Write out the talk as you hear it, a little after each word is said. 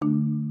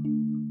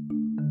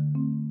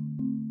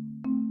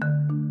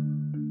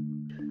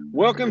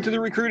Welcome to the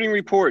Recruiting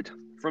Report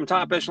from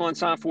Top Echelon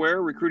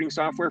Software, recruiting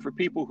software for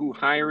people who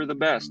hire the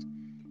best.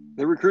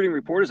 The Recruiting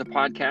Report is a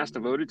podcast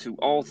devoted to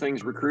all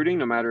things recruiting,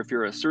 no matter if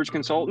you're a search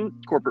consultant,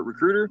 corporate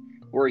recruiter,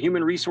 or a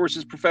human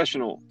resources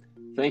professional.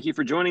 Thank you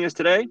for joining us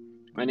today.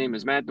 My name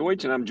is Matt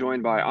Deutsch, and I'm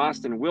joined by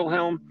Austin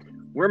Wilhelm.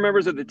 We're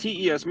members of the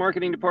TES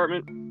Marketing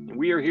Department, and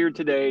we are here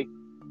today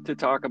to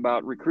talk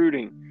about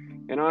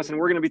recruiting. And Austin,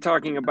 we're going to be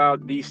talking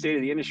about the State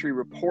of the Industry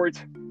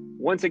Report.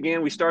 Once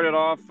again, we started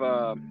off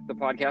the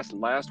podcast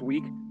last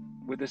week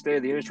with the State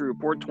of the Industry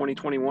Report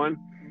 2021,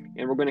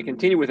 and we're going to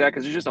continue with that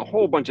because there's just a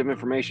whole bunch of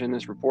information in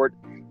this report.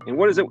 And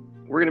what is it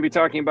we're going to be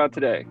talking about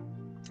today?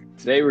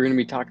 Today, we're going to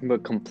be talking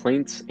about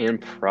complaints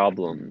and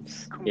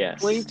problems.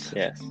 Complaints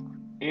Yes.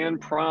 and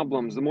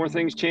problems. The more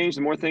things change,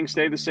 the more things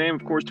stay the same.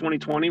 Of course,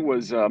 2020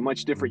 was a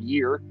much different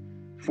year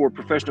for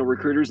professional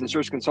recruiters and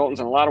search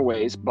consultants in a lot of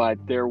ways, but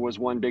there was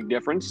one big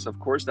difference. Of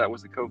course, that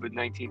was the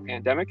COVID-19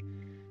 pandemic.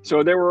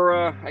 So there were,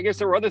 I guess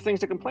there were other things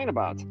to complain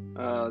about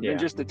than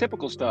just the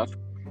typical stuff.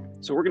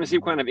 So we're going to see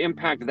what kind of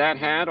impact that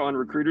had on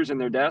recruiters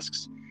and their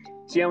desks,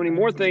 see how many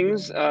more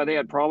things they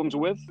had problems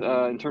with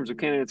in terms of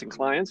candidates and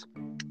clients,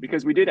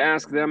 because we did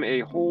ask them a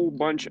whole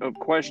bunch of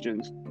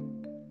questions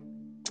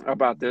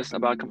about this,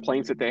 about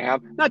complaints that they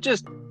have, not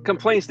just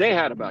complaints they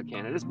had about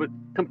candidates, but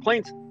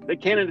complaints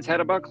that candidates had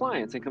about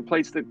clients and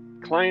complaints that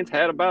clients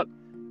had about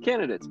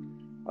candidates.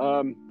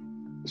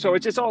 So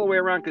it's just all the way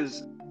around,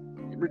 because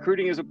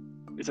recruiting is a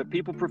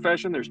people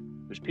profession. There's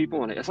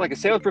people in it. It's like a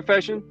sales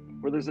profession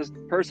where there's this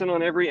person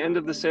on every end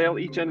of the sale,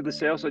 each end of the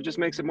sale. So it just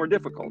makes it more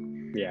difficult.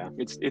 Yeah.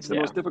 It's the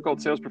most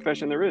difficult sales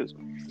profession there is.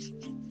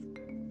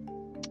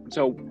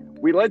 So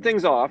we led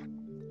things off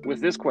with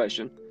this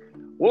question.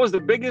 What was the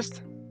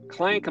biggest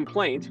client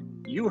complaint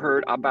you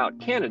heard about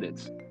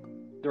candidates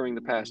during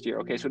the past year?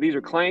 Okay, so these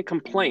are client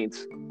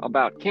complaints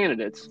about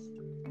candidates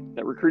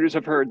that recruiters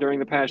have heard during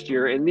the past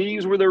year. And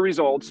these were their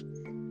results.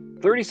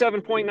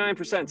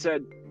 37.9%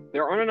 said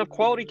there aren't enough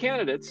quality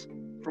candidates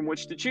from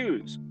which to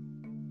choose.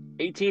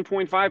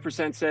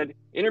 18.5% said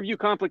interview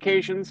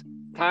complications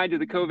tied to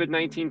the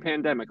COVID-19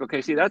 pandemic.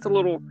 Okay, see, that's a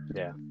little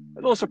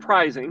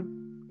surprising,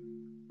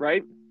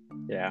 right?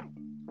 Yeah.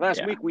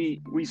 Last week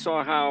we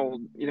saw how,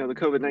 the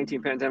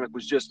COVID-19 pandemic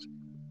was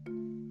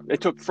it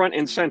took front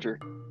and center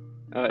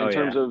in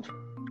terms of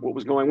what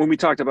was going. When we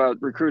talked about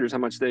recruiters, how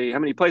many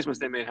placements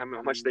they made, how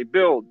much they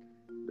billed,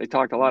 they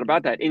talked a lot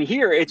about that. In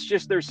here, it's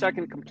just their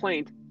second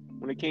complaint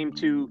when it came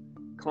to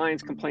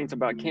clients' complaints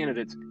about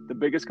candidates. The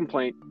biggest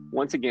complaint,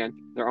 once again,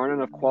 there aren't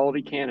enough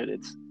quality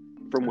candidates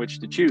from which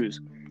to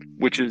choose,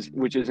 which is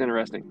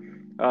interesting.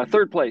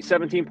 Third place,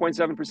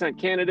 17.7%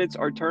 candidates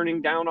are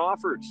turning down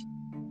offers.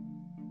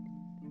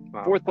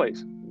 Wow. Fourth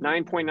place,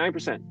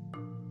 9.9%.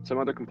 Some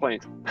other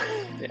complaint.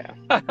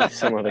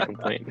 Some other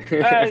complaint.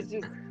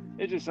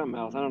 It's just something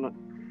else. I don't know.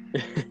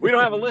 We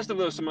don't have a list of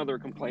those some other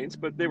complaints,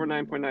 but they were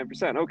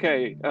 9.9%.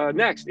 Okay,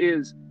 next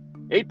is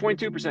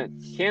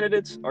 8.2%.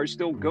 Candidates are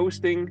still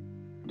ghosting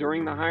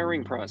during the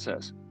hiring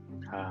process,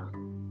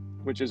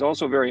 which is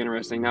also very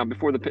interesting. Now,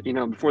 before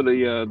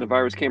the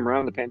virus came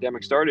around, the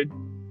pandemic started,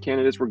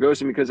 candidates were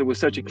ghosting because it was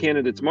such a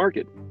candidate's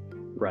market.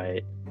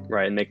 Right,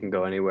 and they can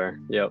go anywhere.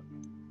 Yep.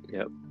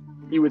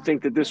 You would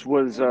think that this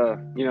was,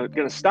 going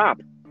to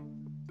stop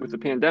with the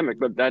pandemic,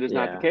 but that is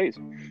not the case.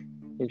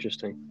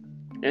 Interesting.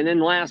 And then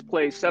last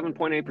place,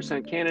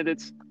 7.8%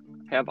 candidates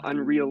have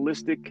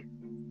unrealistic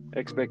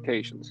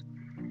expectations.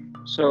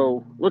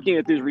 So looking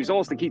at these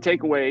results, the key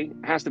takeaway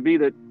has to be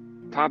that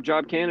top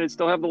job candidates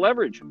still have the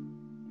leverage.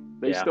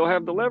 They still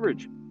have the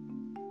leverage.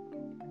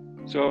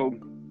 So,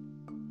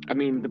 I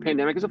mean, the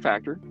pandemic is a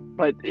factor,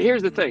 but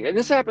here's the thing, and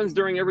this happens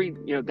during every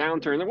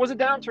downturn. There was a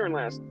downturn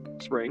last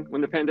spring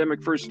when the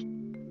pandemic first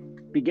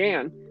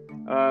began.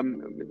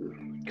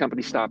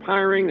 Companies stopped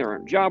hiring. There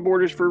aren't job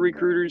orders for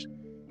recruiters.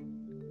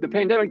 The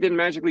pandemic didn't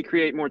magically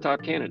create more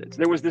top candidates.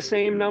 There was the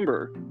same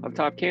number of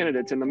top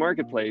candidates in the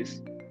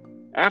marketplace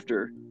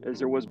after as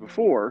there was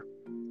before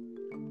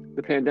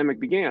the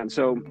pandemic began.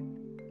 So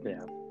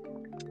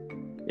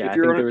I think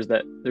there was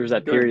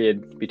that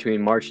period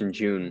between March and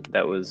June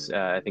that was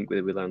I think we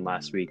learned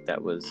last week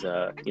that was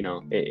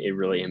it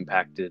really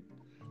impacted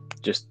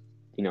just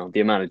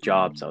the amount of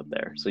jobs out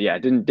there. So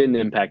it didn't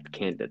impact the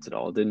candidates at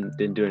all. It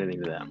didn't do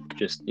anything to them.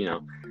 Just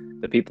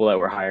the people that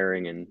were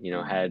hiring and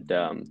had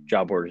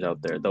job orders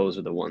out there, those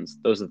are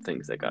the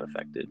things that got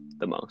affected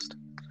the most.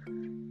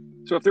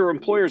 So if there were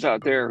employers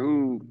out there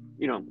who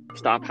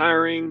stopped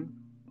hiring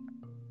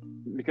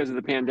because of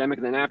the pandemic,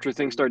 and then after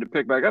things started to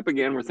pick back up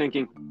again, we're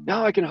thinking,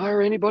 now I can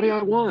hire anybody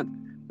I want.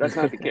 That's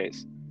not the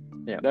case.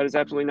 That is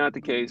absolutely not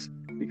the case,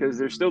 because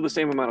there's still the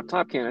same amount of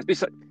top candidates.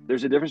 Besides,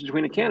 there's a difference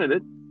between a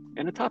candidate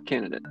and a top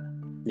candidate.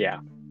 Yeah.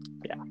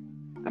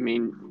 I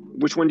mean,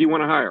 which one do you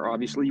want to hire?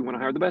 Obviously, you want to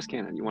hire the best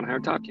candidate. You want to hire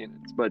top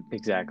candidates, but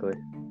exactly.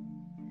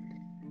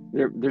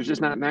 There's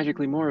just not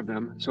magically more of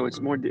them. So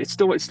it's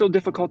still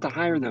difficult to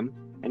hire them,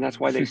 and that's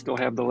why they still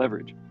have the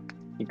leverage.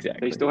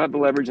 Exactly. They still have the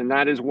leverage, and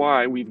that is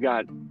why we've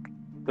got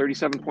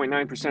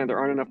 37.9%. There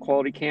aren't enough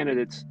quality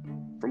candidates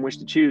from which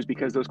to choose,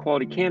 because those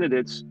quality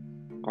candidates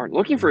aren't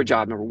looking for a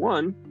job, number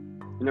one.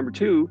 And number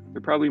two,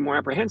 they're probably more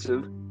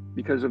apprehensive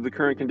because of the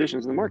current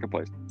conditions in the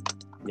marketplace.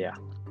 Yeah.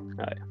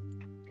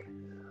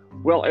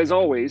 Well, as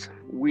always,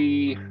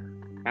 we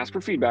ask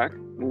for feedback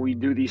when we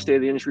do the State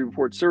of the Industry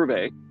Report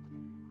survey,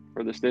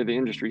 or the State of the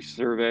Industry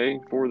survey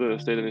for the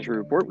State of the Industry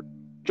Report,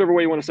 whichever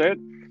way you want to say it.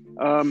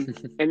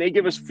 And they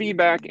give us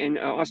feedback. And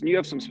Austin, you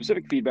have some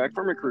specific feedback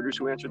from recruiters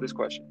who answered this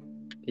question.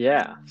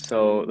 Yeah.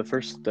 So the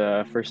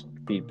first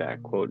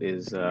feedback quote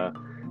is,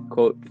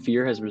 quote,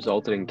 "Fear has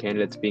resulted in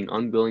candidates being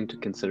unwilling to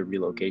consider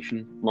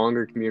relocation,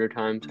 longer commuter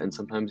times, and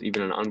sometimes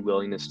even an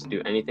unwillingness to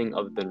do anything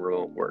other than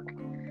remote work.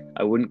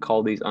 I wouldn't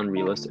call these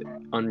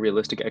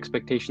unrealistic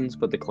expectations,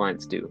 but the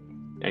clients do,"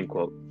 end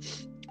quote.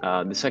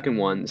 The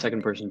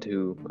second person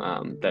to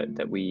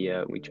that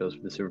we chose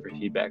for the survey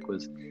feedback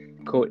was,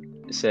 quote,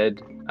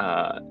 said,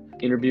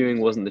 "Interviewing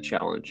wasn't the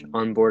challenge.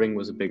 Onboarding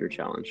was a bigger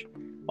challenge.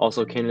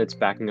 Also, candidates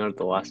backing out at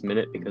the last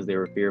minute because they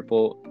were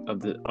fearful of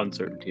the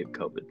uncertainty of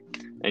COVID,"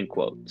 end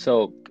quote.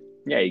 So,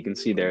 yeah, you can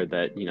see there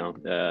that,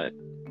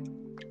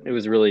 it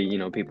was really,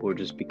 people were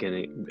just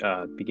beginning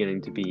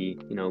to be,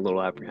 a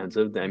little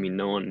apprehensive. I mean,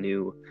 no one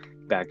knew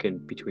back in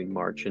between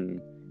March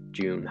and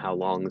June how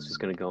long this was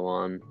going to go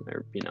on,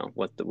 or,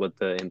 what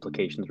the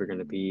implications were going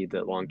to be,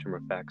 the long-term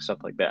effects,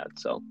 stuff like that.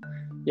 So,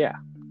 yeah.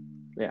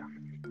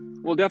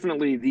 Well,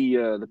 definitely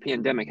the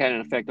pandemic had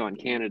an effect on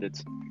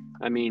candidates.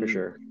 I mean, For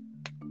sure.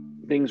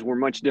 Things were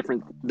much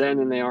different then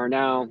than they are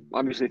now.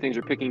 Obviously, things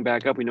are picking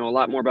back up. We know a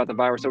lot more about the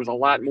virus. There was a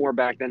lot more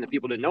back then that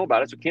people didn't know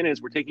about it. So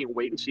candidates were taking a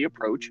wait and see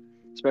approach,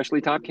 especially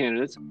top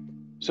candidates.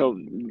 So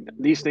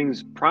these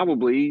things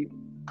probably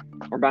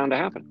are bound to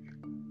happen.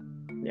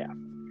 Yeah.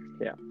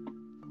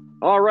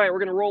 All right, we're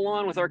going to roll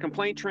on with our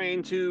complaint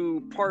train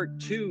to part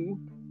 2.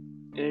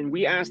 And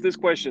we asked this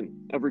question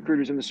of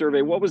recruiters in the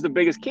survey: what was the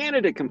biggest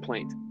candidate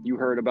complaint you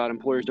heard about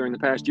employers during the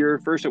past year?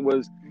 First, it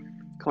was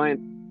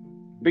client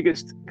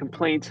biggest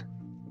complaint.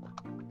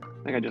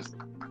 I think I just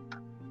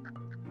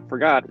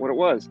forgot what it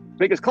was.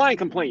 Biggest client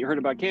complaint you heard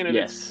about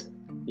candidates.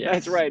 Yes.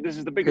 That's right. This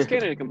is the biggest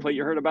candidate complaint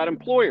you heard about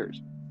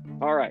employers.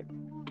 All right.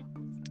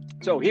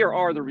 So here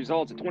are the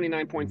results at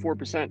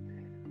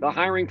 29.4%. The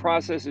hiring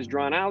process is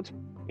drawn out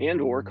and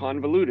or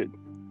convoluted.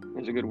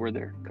 There's a good word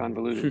there,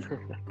 convoluted.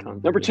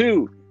 Number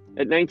 2,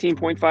 at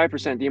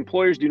 19.5%, the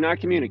employers do not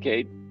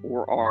communicate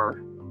or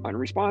are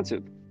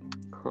unresponsive.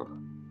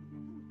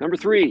 Number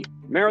 3,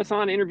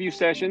 marathon interview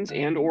sessions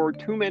and or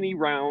too many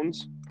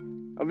rounds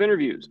of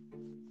interviews.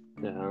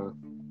 Yeah.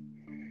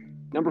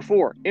 Number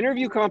 4,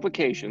 interview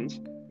complications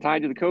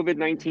tied to the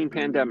COVID-19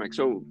 pandemic.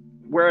 So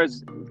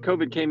whereas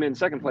COVID came in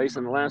second place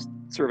in the last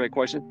survey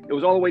question, it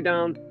was all the way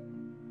down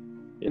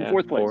in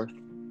fourth place.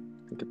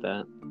 Look at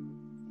that.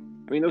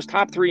 I mean, those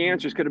top 3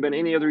 answers could have been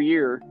any other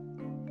year.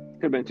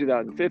 Could have been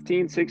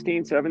 2015,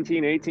 16,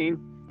 17, 18.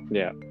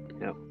 Yeah.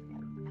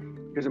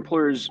 Because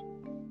employers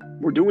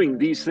were doing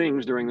these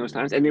things during those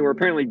times, and they were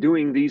apparently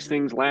doing these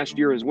things last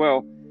year as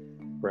well.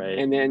 Right.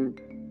 And then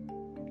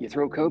you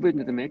throw COVID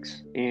into the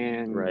mix,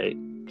 and right,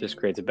 just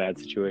creates a bad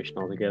situation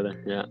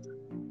altogether. Yeah.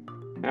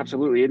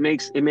 Absolutely. It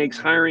makes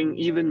hiring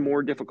even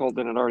more difficult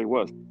than it already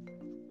was.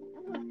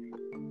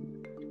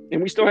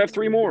 And we still have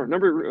 3 more.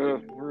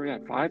 Where are we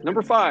at? 5?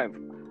 Number 5,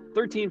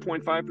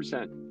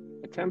 13.5%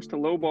 attempts to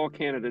lowball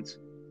candidates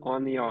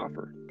on the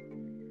offer.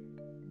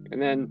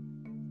 And then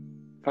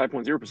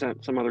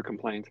 5.0%, some other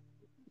complaint.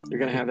 You're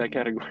going to have that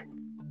category.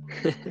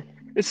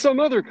 It's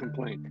some other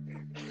complaint.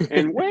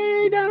 And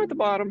way down at the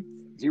bottom,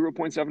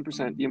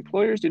 0.7%, the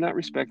employers do not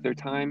respect their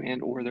time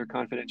and or their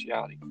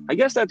confidentiality. I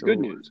guess that's good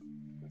news.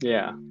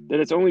 Yeah. That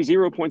it's only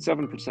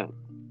 0.7%.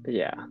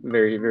 Yeah.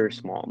 Very, very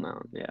small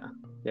amount. Yeah.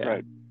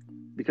 Right.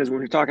 Because when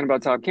you're talking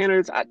about top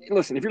candidates,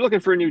 listen, if you're looking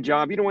for a new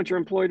job, you don't want your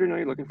employer to know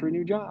you're looking for a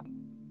new job.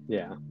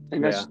 Yeah.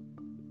 And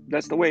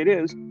that's the way it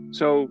is.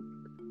 So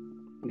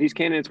these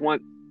candidates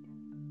want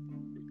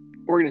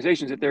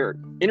organizations that they're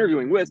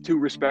interviewing with to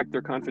respect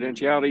their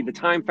confidentiality. The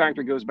time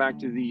factor goes back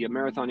to the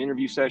marathon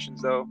interview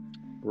sessions, though.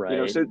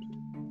 Right. So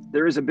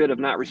there is a bit of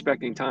not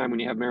respecting time when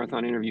you have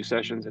marathon interview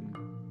sessions and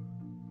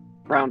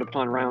round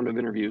upon round of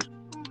interviews.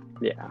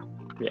 Yeah.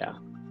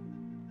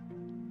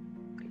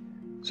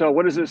 So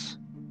what does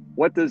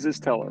this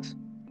tell us?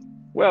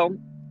 Well,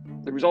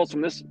 the results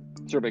from this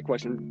survey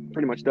question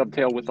pretty much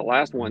dovetail with the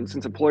last one,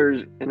 since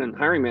employers and then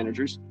hiring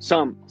managers,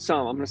 I'm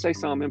going to say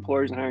some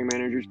employers and hiring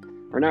managers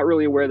are not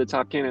really aware that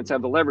top candidates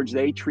have the leverage.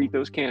 They treat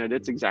those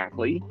candidates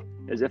exactly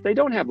as if they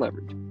don't have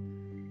leverage.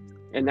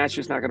 And that's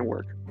just not going to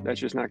work. That's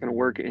just not going to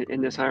work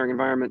in this hiring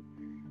environment.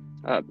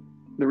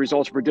 The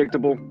results are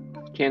predictable.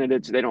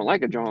 Candidates, they don't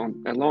like a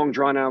long,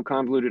 drawn-out,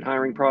 convoluted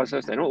hiring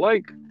process. They don't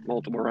like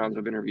multiple rounds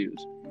of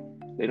interviews.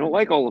 They don't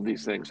like all of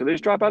these things, so they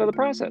just drop out of the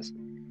process.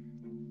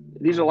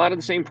 These are a lot of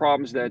the same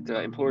problems that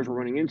employers were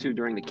running into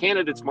during the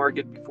candidates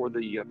market before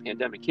the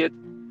pandemic hit,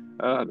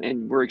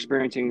 and we're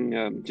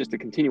experiencing just a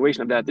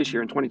continuation of that this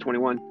year in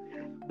 2021.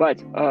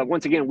 But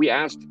once again, we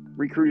asked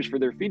recruiters for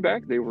their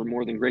feedback. They were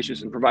more than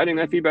gracious in providing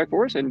that feedback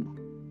for us, and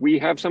we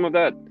have some of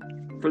that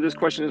for this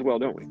question as well,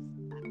 don't we?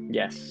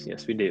 Yes,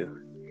 we do.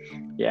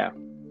 Yeah.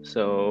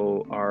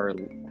 So our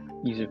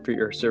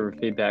server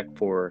feedback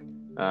for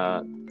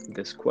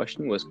this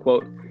question was,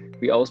 quote,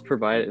 "We always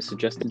provide a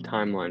suggested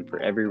timeline for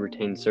every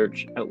retained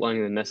search,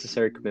 outlining the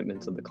necessary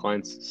commitments of the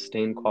client's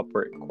sustained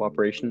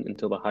cooperation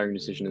until the hiring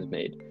decision is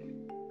made.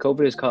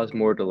 COVID has caused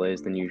more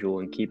delays than usual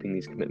in keeping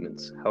these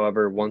commitments.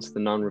 However, once the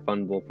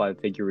non-refundable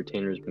 5-figure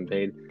retainer has been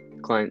paid,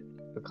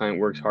 the client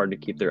works hard to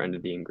keep their end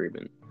of the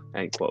agreement."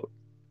 End quote.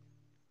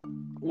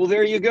 Well,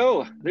 there you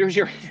go. There's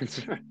your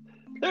answer.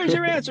 There's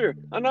your answer.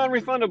 A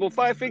non-refundable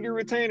 5-figure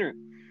retainer.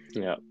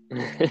 Yeah.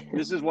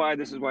 This is why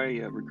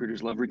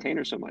recruiters love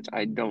retainers so much.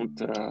 I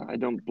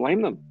don't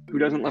blame them. Who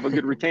doesn't love a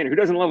good retainer? Who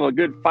doesn't love a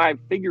good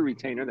 5-figure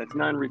retainer that's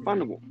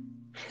non-refundable?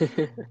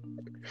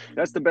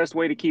 That's the best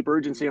way to keep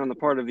urgency on the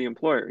part of the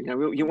employer.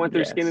 You want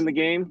their skin in the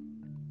game.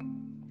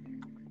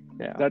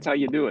 Yeah, that's how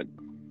you do it.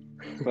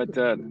 But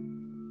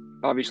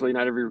obviously,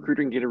 not every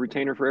recruiter can get a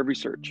retainer for every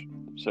search.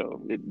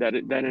 So that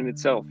in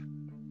itself,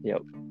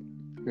 yep,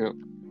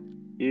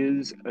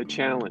 is a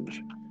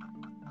challenge.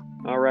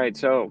 All right,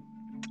 so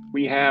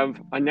we have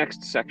a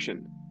next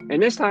section,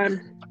 and this time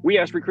we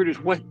asked recruiters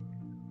what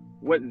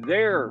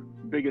their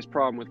biggest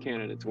problem with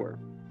candidates were.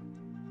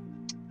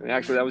 And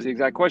actually, that was the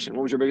exact question.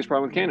 What was your biggest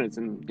problem with candidates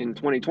in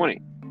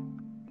 2020?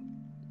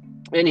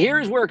 And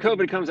here's where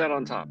COVID comes out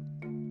on top.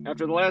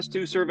 After the last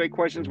two survey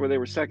questions, where they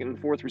were second and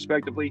fourth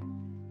respectively,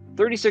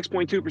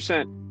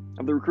 36.2%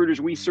 of the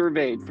recruiters we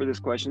surveyed for this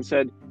question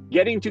said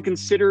getting to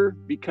consider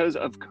because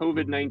of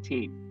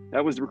COVID-19.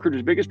 That was the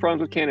recruiters' biggest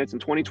problems with candidates in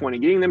 2020,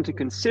 getting them to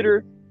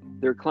consider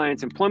their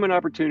client's employment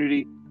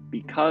opportunity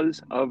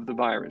because of the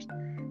virus.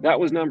 That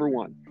was number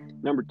one.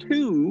 Number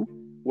two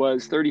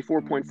was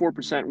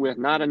 34.4% with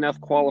not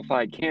enough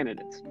qualified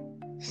candidates.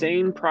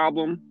 Same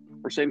problem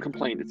or same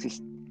complaint. It's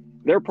just,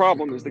 their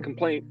problem is the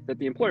complaint that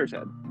the employers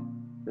had.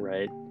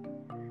 Right.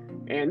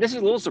 And this is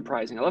a little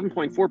surprising.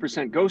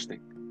 11.4% ghosting.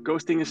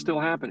 Ghosting is still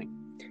happening.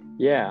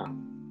 Yeah,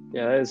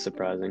 that is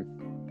surprising.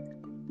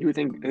 You would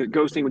think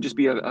ghosting would just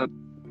be a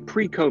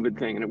pre-COVID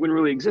thing and it wouldn't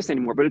really exist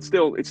anymore, but it's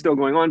still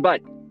going on. But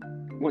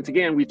once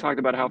again, we talked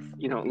about how,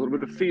 a little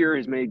bit of fear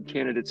has made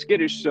candidates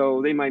skittish,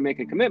 so they might make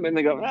a commitment and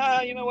they go,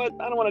 you know what,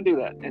 I don't want to do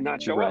that, and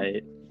not show up.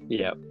 Right.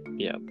 Yep.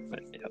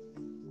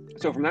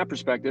 So from that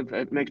perspective,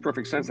 it makes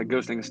perfect sense that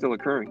ghosting is still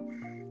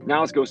occurring.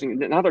 Now they're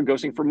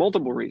ghosting for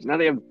multiple reasons. Now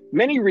they have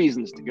many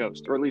reasons to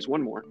ghost, or at least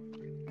one more.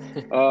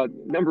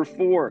 Number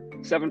four,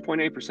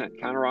 7.8%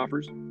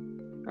 counteroffers.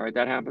 All right,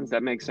 that happens.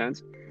 That makes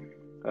sense.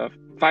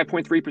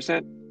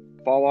 5.3%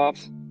 fall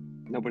offs.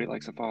 Nobody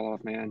likes a fall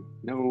off, man.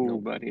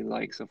 Nobody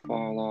likes a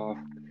fall off.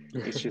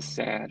 It's just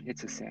sad.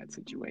 It's a sad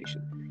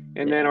situation.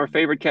 And then our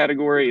favorite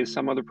category is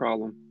some other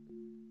problem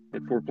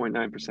at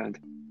 4.9%.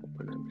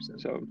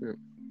 So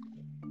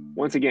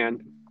once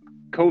again,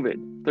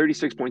 COVID,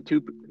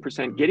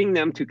 36.2%, getting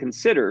them to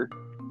consider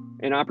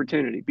an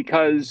opportunity,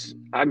 because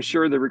I'm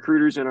sure the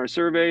recruiters in our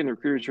survey and the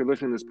recruiters who are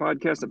listening to this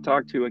podcast have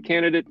talked to a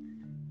candidate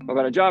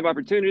about a job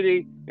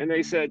opportunity, and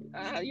they said,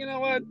 you know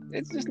what,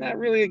 it's just not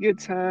really a good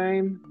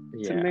time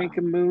to make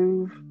a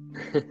move.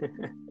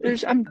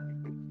 There's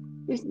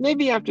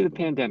maybe after the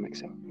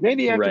pandemic's out,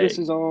 maybe after this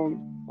is all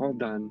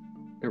done.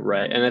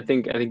 Right, and I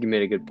think you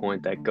made a good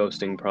point that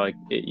ghosting probably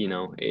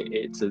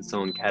it's its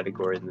own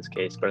category in this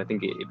case, but I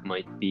think it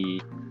might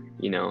be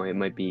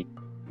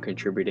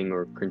contributing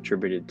or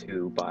contributed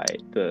to by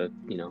the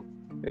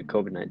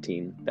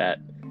COVID-19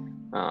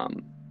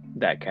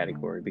 that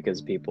category,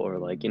 because people are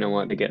like, you know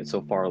what, they get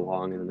so far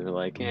along and they're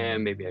like,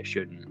 maybe I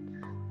shouldn't.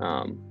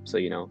 So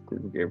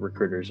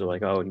recruiters are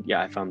like, oh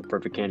yeah, I found the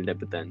perfect candidate,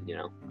 but then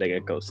they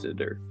get ghosted,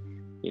 or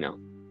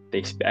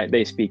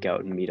they speak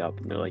out and meet up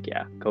and they're like,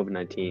 yeah,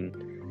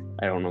 COVID-19,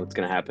 I don't know what's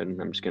gonna happen,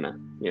 I'm just gonna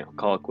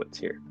call it quits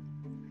here.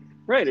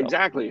 Right, so.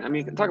 Exactly. I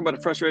mean, talk about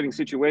a frustrating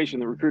situation.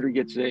 The recruiter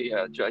gets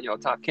a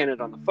top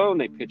candidate on the phone.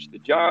 They pitch the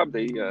job.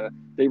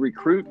 They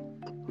recruit.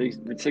 They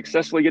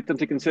successfully get them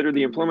to consider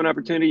the employment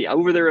opportunity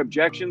over their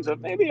objections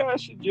of maybe I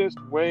should just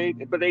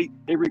wait. But they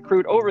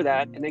recruit over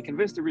that, and they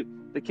convince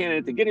the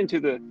candidate to get into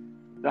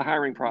the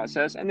hiring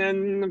process. And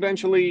then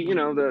eventually,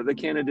 the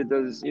candidate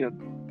does,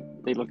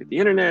 they look at the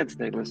internet,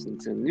 they listen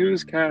to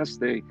newscasts,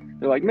 they're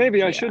like,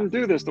 maybe I shouldn't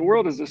do this. The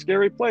world is a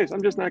scary place.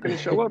 I'm just not going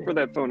to show up for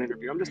that phone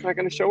interview. I'm just not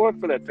going to show up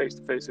for that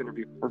face-to-face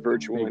interview or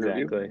virtual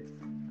interview.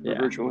 Yeah.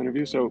 Virtual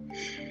interview. So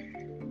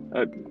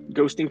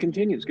ghosting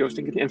continues.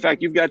 In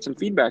fact, you've got some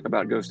feedback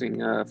about ghosting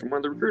from one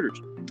of the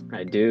recruiters.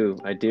 I do.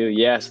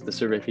 Yes, the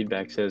survey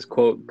feedback says,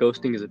 quote,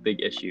 "Ghosting is a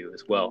big issue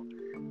as well,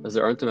 as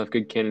there aren't enough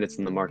good candidates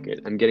in the market.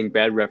 I'm getting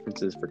bad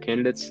references for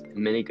candidates, and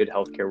many good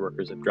healthcare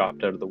workers have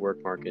dropped out of the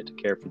work market to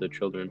care for their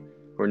children,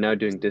 who are now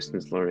doing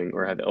distance learning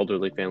or have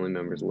elderly family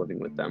members living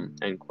with them."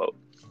 End quote.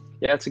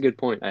 Yeah, that's a good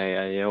point.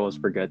 I always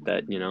forget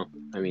that,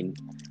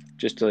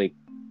 just like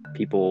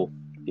people,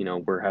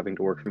 we're having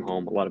to work from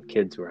home. A lot of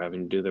kids were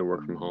having to do their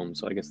work from home.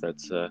 So I guess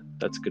that's a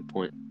good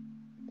point.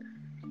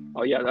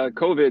 Oh yeah,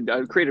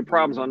 COVID created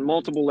problems on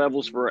multiple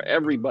levels for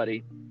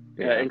everybody.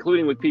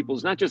 Including with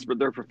people's, not just for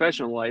their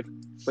professional life,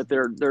 but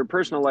their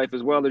personal life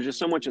as well. There's just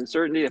so much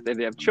uncertainty. If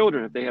they have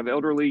children, if they have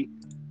elderly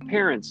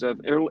parents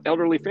of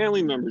elderly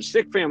family members,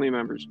 sick family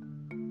members.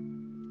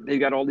 They've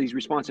got all these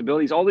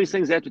responsibilities, all these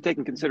things they have to take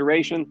in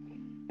consideration.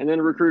 And then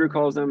a recruiter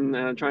calls them,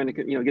 trying to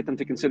get them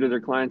to consider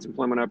their client's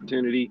employment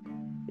opportunity.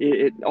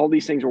 All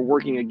these things are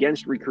working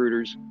against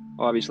recruiters,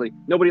 obviously.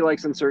 Nobody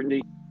likes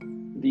uncertainty.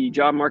 The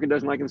job market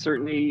doesn't like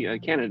uncertainty.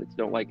 Candidates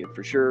don't like it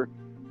for sure.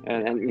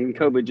 And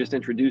COVID just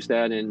introduced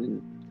that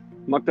and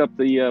mucked up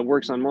the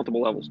works on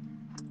multiple levels.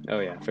 Oh,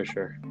 yeah, for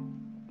sure.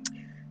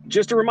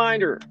 Just a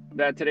reminder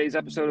that today's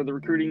episode of the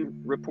Recruiting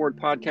Report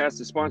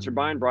podcast is sponsored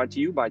by and brought to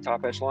you by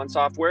Top Echelon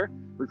Software,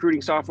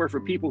 recruiting software for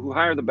people who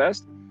hire the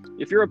best.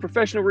 If you're a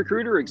professional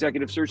recruiter or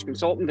executive search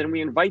consultant, then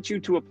we invite you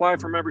to apply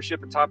for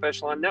membership at Top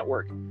Echelon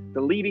Network,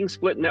 the leading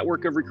split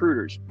network of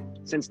recruiters.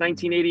 Since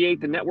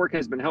 1988, the network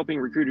has been helping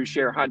recruiters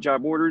share hot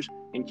job orders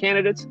and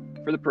candidates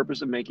for the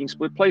purpose of making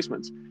split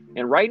placements.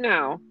 And right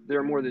now, there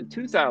are more than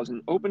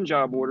 2,000 open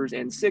job orders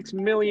and 6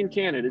 million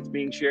candidates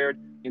being shared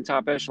in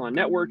Top Echelon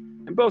Network,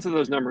 and both of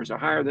those numbers are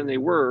higher than they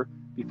were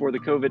before the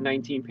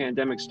COVID-19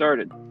 pandemic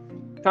started.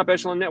 Top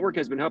Echelon Network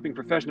has been helping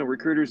professional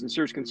recruiters and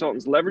search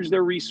consultants leverage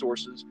their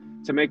resources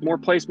to make more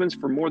placements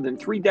for more than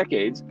 3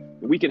 decades,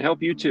 and we can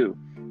help you too.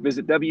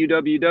 Visit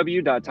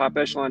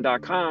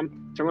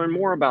www.topechelon.com to learn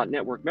more about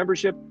network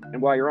membership,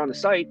 and while you're on the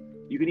site,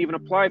 you can even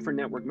apply for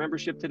network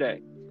membership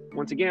today.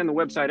 Once again, the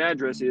website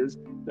address is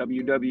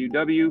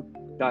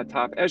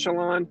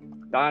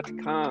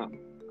www.topechelon.com.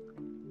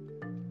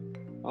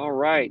 All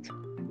right,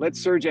 let's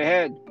surge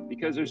ahead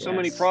because there's so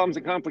many problems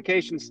and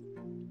complications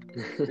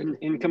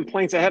and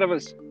complaints ahead of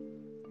us.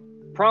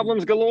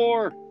 Problems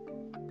galore.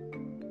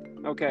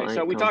 Okay, Client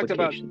so we talked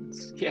about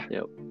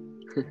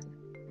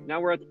Now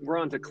we're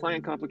on to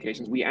client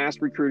complications. We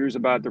asked recruiters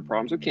about their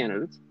problems with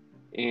candidates,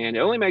 and it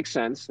only makes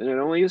sense and it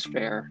only is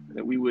fair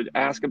that we would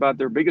ask about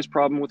their biggest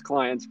problem with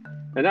clients.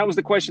 And that was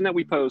the question that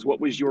we posed. What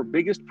was your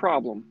biggest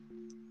problem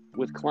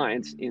with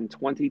clients in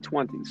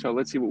 2020? So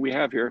let's see what we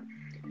have here.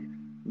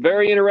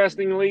 Very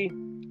interestingly,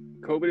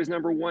 COVID is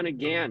number one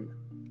again,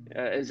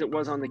 as it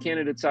was on the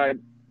candidate side,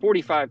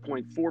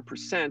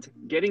 45.4%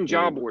 getting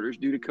job orders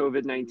due to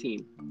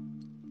COVID-19.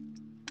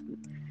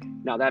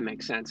 Now that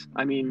makes sense.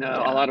 I mean,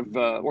 a lot of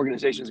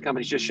organizations and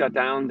companies just shut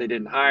down. They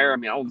didn't hire. I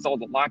mean, all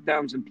the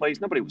lockdowns in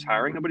place, nobody was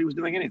hiring. Nobody was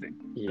doing anything.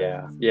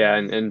 Yeah.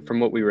 And from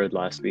what we read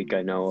last week,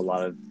 I know a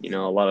lot of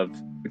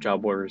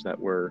job orders that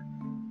were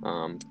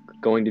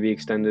going to be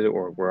extended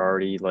or were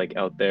already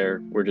out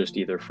there were just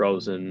either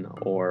frozen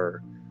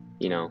or,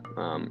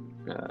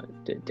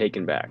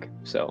 taken back.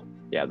 So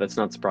yeah, that's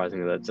not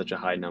surprising that that's such a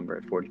high number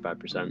at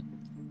 45%.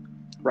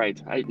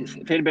 Right. If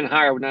it had been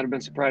higher, I would not have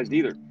been surprised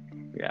either.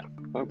 Yeah.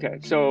 Okay.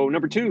 So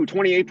number 2,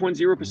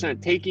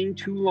 28.0%, taking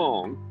too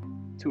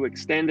long to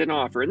extend an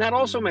offer. And that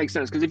also makes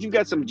sense because if you've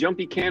got some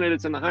jumpy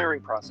candidates in the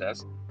hiring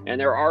process and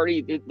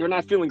they're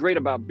not feeling great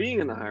about being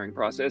in the hiring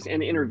process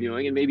and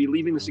interviewing and maybe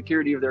leaving the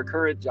security of their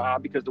current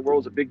job because the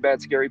world's a big,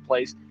 bad, scary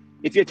place.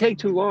 If you take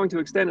too long to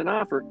extend an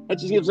offer, that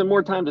just gives them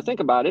more time to think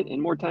about it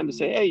and more time to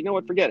say, hey, you know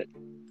what, forget it.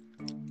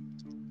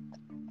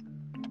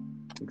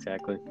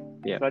 Exactly.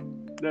 Yeah.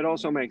 That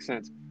also makes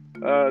sense.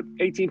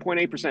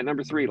 18.8%,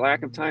 number 3,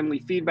 lack of timely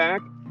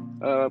feedback.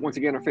 Once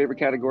again, our favorite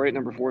category at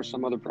number 4,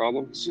 some other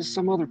problem. It's just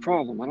some other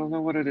problem. I don't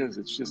know what it is.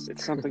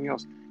 It's something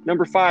else.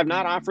 Number 5,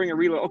 not offering a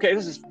reload. Okay,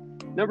 this is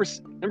number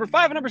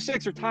 5 and number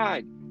 6 are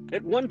tied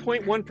at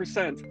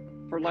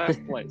 1.1% for last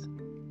place.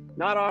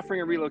 Not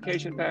offering a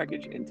relocation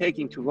package and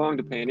taking too long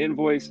to pay an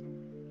invoice.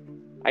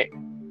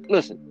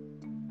 Listen,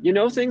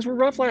 things were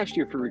rough last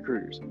year for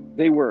recruiters.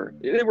 They were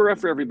rough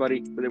for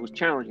everybody, but it was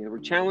challenging. There were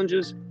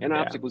challenges and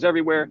obstacles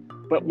everywhere.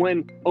 But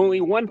when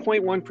only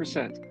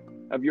 1.1%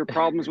 of your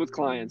problems with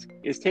clients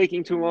is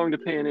taking too long to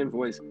pay an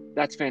invoice,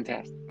 that's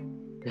fantastic.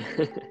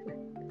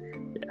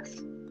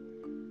 Yes.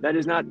 That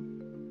is not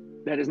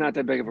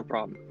that big of a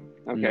problem.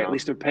 Okay, no. At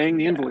least they're paying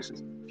the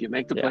invoices. If you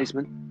make the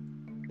placement,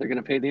 they're going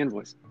to pay the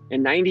invoice.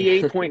 And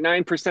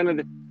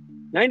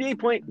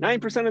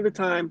 98.9% of the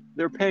time,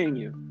 they're paying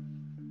you.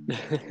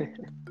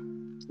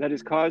 That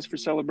is cause for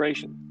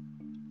celebration.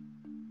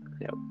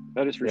 Yep.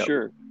 That is for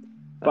sure.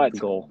 That's the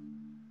goal.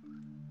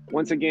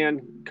 Once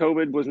again,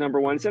 COVID was number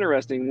 1. It's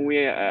interesting when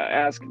we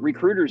ask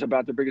recruiters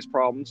about their biggest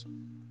problems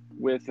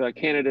with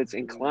candidates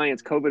and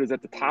clients, COVID is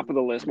at the top of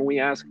the list. When we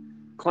ask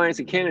clients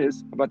and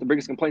candidates about the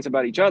biggest complaints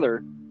about each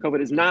other,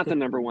 COVID is not the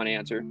number 1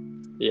 answer.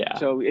 Yeah.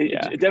 So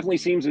it definitely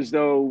seems as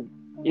though,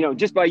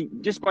 just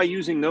by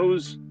using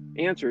those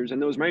answers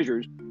and those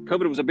measures,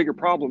 COVID was a bigger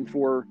problem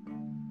for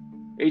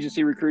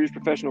agency recruiters,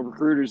 professional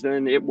recruiters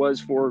than it was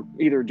for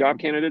either job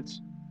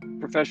candidates,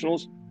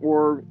 professionals,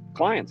 or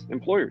clients,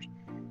 employers.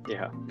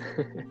 Yeah.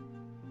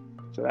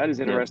 So that is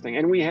interesting.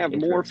 And we have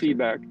more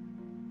feedback.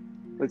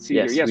 Let's see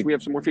here. Yes, we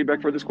have some more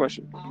feedback for this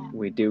question.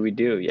 We do.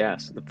 Yeah.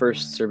 So the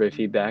first survey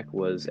feedback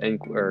was,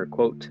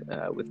 quote,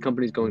 with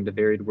companies going to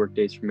varied work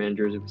days for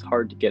managers, it was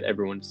hard to get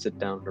everyone to sit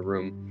down in a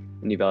room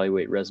and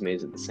evaluate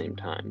resumes at the same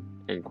time,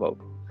 end quote.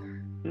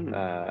 And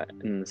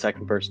the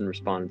second person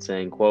responded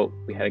saying, quote,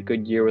 we had a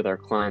good year with our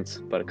clients,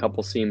 but a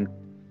couple seemed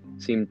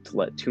to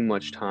let too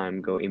much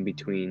time go in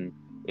between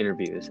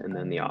interviews and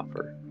then the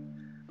offer.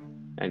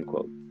 end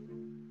quote.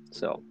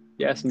 So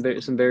yeah, some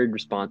varied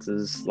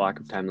responses, lack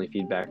of timely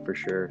feedback for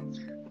sure.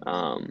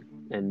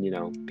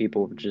 And,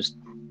 people just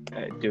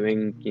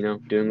doing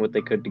what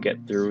they could to get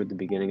through the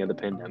beginning of the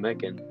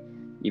pandemic and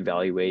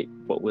evaluate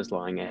what was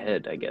lying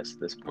ahead, I guess, at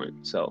this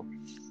point. So,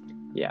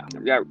 yeah.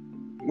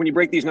 When you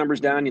break these numbers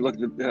down, you look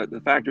at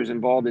the factors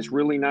involved, it's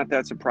really not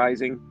that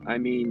surprising. I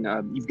mean,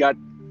 you've got,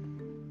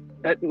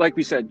 like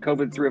we said,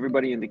 COVID threw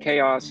everybody into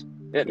chaos.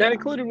 That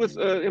included with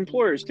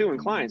employers too and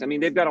clients. I mean,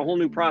 they've got a whole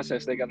new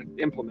process they got to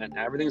implement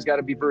now. Everything's got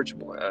to be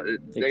virtual.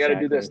 They got to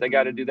do this. They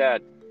got to do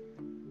that.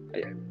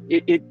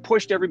 It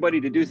pushed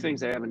everybody to do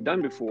things they haven't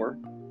done before.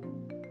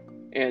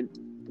 And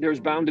there's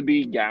bound to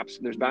be gaps.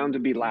 There's bound to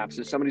be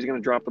lapses. Somebody's going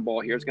to drop the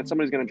ball here.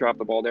 Somebody's going to drop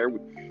the ball there.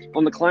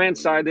 On the client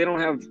side, they don't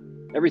have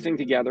everything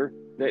together.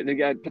 They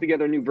got to put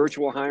together a new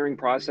virtual hiring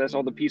process.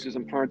 All the pieces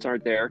and parts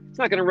aren't there. It's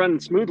not going to run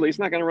smoothly. It's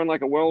not going to run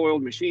like a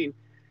well-oiled machine.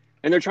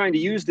 And they're trying to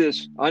use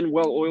this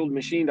unwell-oiled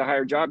machine to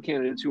hire job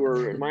candidates who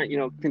are,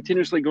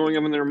 continuously going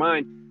up in their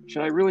mind.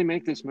 Should I really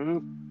make this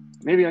move?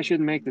 Maybe I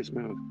shouldn't make this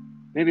move.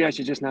 Maybe I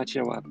should just not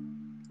show up.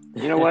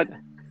 You know what?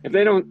 If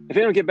they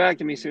don't get back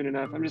to me soon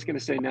enough, I'm just going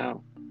to say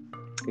no.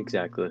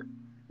 Exactly.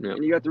 Yep.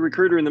 And you got the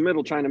recruiter in the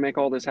middle trying to make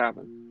all this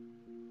happen.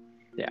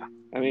 Yeah.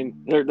 I mean,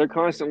 they're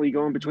constantly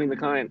going between the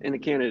client and the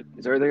candidate.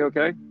 Is everything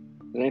okay?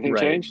 Has anything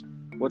changed?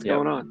 What's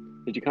going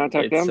on? Did you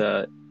contact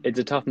them? It's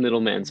a tough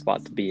middleman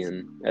spot to be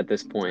in at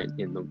this point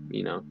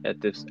at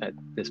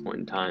this point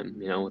in time,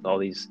 with all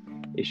these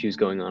issues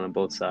going on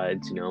both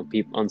sides,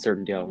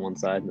 uncertainty on one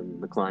side, and then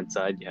the client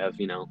side, you have,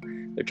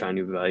 they're trying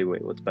to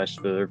evaluate what's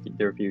best for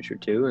their future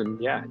too. And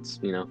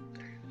it's, Well,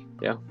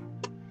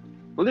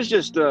 this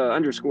just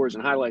underscores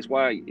and highlights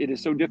why it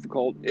is so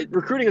difficult.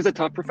 Recruiting is a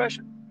tough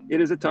profession. It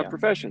is a tough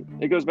profession.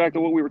 It goes back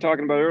to what we were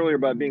talking about earlier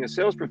about being a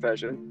sales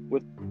profession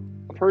with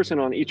a person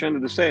on each end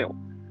of the sale.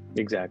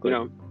 Exactly.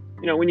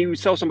 When you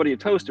sell somebody a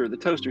toaster, the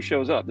toaster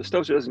shows up. The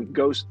toaster doesn't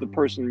ghost the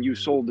person you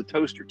sold the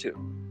toaster to.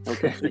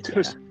 Okay.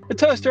 The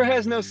toaster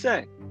has no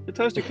say. The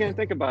toaster can't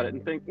think about it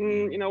and think,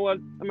 you know what?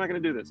 I'm not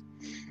going to do this.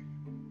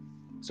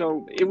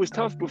 So it was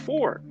tough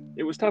before.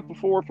 It was tough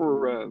before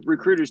for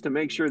recruiters to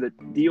make sure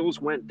that deals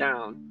went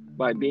down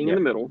by being in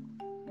the middle,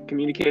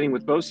 communicating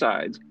with both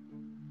sides.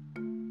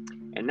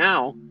 And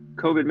now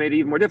COVID made it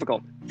even more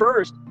difficult.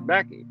 First,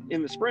 back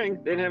in the spring,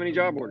 they didn't have any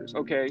job orders.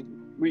 Okay.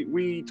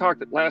 We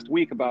talked last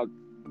week about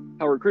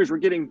how recruiters were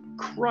getting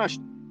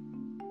crushed,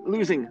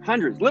 losing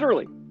hundreds.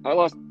 Literally, I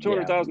lost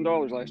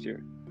 $200,000 last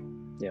year.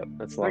 Yep,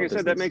 that's a lot. Like I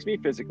said, that makes me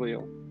physically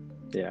ill.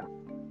 Yeah.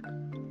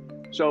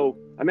 So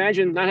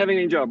imagine not having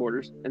any job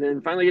orders, and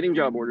then finally getting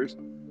job orders,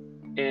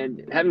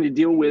 and having to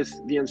deal with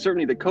the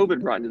uncertainty that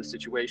COVID brought into the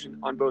situation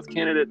on both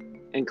candidate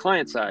and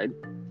client side.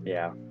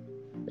 Yeah.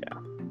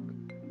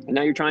 And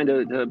now you're trying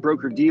to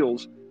broker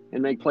deals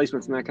and make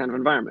placements in that kind of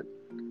environment.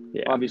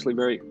 Yeah. Obviously,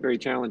 very, very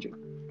challenging.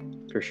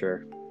 For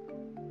sure.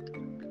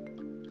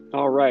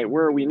 All right,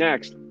 where are we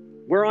next?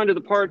 We're on to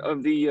the part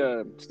of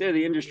the State of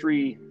the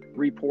Industry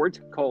report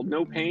called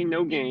No Pain,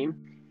 No Gain.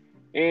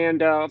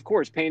 And of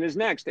course, pain is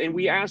next. And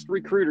we asked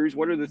recruiters,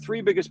 what are the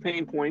 3 biggest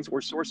pain points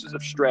or sources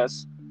of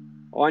stress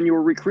on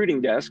your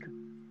recruiting desk?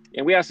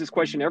 And we ask this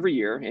question every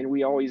year. And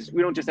we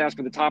don't just ask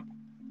for the top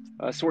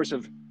source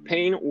of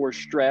pain or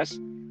stress.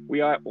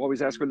 We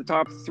always ask for the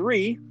top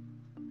 3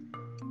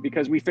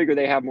 because we figure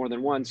they have more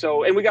than one.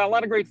 So, and we got a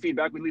lot of great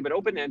feedback. We leave it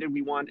open-ended.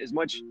 We want as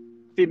much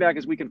feedback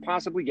as we can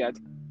possibly get.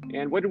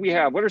 And what do we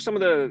have? What are some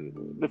of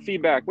the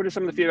feedback? What are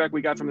some of the feedback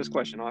we got from this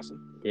question, Austin?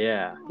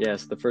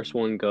 Yes. The first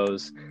one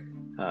goes,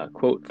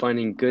 quote,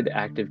 finding good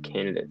active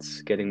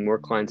candidates, getting more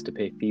clients to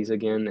pay fees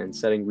again, and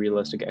setting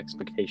realistic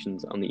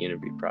expectations on the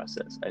interview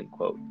process, end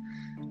quote.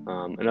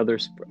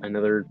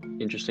 Another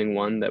interesting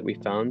one that we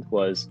found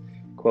was,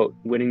 quote,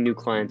 winning new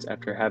clients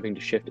after having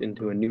to shift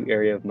into a new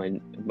area of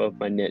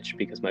my niche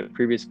because my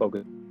previous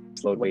focus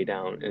slowed way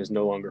down and is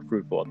no longer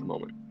fruitful at the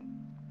moment.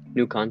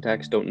 New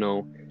contacts don't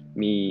know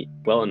me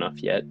well enough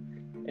yet,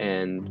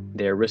 and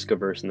they're risk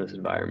averse in this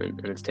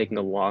environment, and it's taking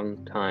a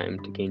long time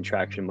to gain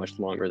traction, much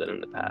longer than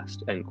in the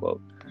past, end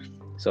quote.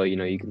 So,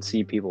 you can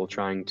see people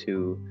trying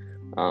to,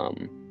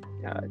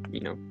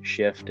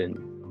 shift and,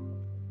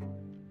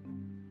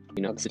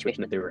 the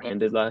situation that they were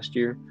handed last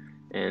year.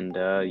 And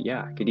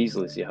I could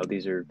easily see how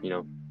these are,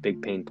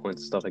 big pain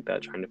points and stuff like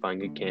that, trying to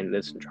find good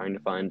candidates and trying to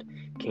find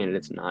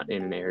candidates not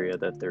in an area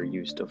that they're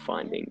used to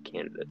finding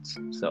candidates.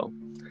 So,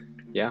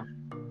 yeah,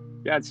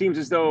 it seems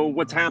as though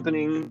what's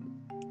happened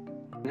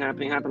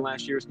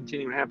last year is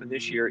continuing to happen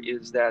this year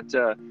is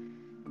that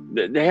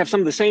they have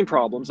some of the same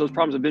problems. Those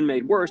problems have been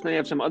made worse, and they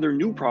have some other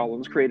new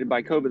problems created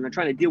by COVID. And they're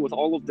trying to deal with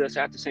all of this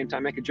at the same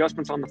time, make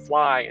adjustments on the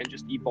fly, and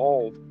just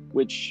evolve,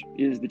 which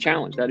is the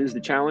challenge. That is the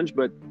challenge,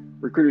 but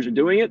recruiters are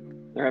doing it.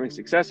 They're having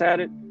success at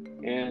it,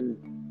 and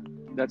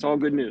that's all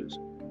good news.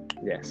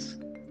 Yes.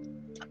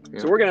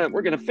 So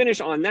we're gonna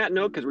finish on that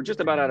note because we're just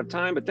about out of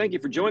time. But thank you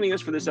for joining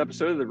us for this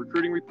episode of the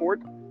Recruiting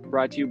Report,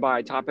 brought to you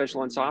by Top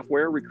Echelon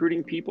Software,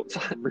 recruiting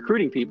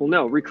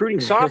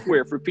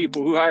software for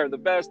people who hire the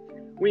best.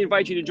 We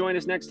invite you to join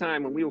us next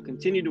time when we will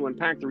continue to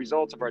unpack the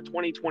results of our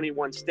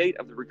 2021 State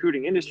of the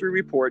Recruiting Industry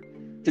Report.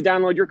 To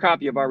download your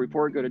copy of our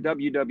report, go to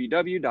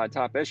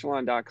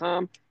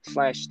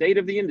www.topechelon.com/state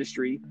of the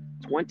industry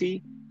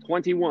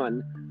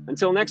 2021.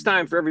 Until next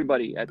time, for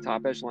everybody at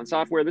Top Echelon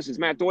Software, this is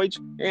Matt Deutsch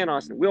and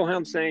Austin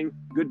Wilhelm saying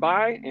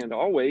goodbye and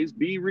always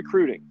be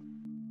recruiting.